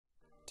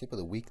Tip of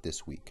the week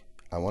this week.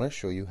 I want to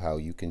show you how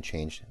you can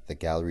change the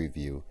gallery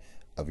view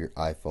of your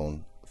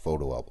iPhone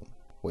photo album.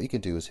 What you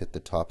can do is hit the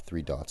top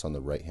three dots on the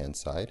right hand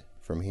side.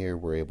 From here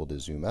we're able to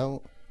zoom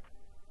out.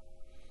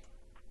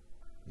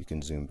 You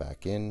can zoom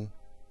back in.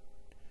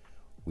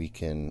 We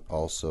can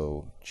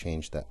also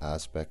change the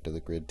aspect of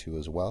the grid too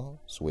as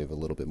well, so we have a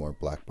little bit more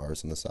black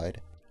bars on the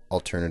side.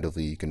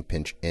 Alternatively, you can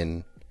pinch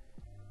in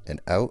and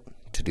out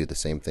to do the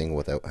same thing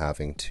without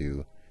having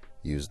to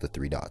use the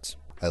three dots.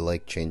 I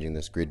like changing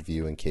this grid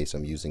view in case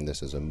I'm using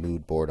this as a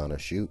mood board on a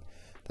shoot,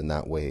 then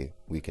that way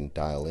we can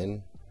dial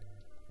in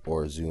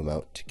or zoom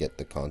out to get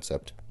the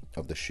concept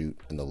of the shoot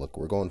and the look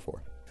we're going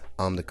for.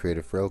 I'm the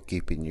Creative Fro,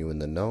 keeping you in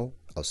the know.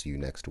 I'll see you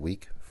next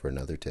week for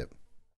another tip.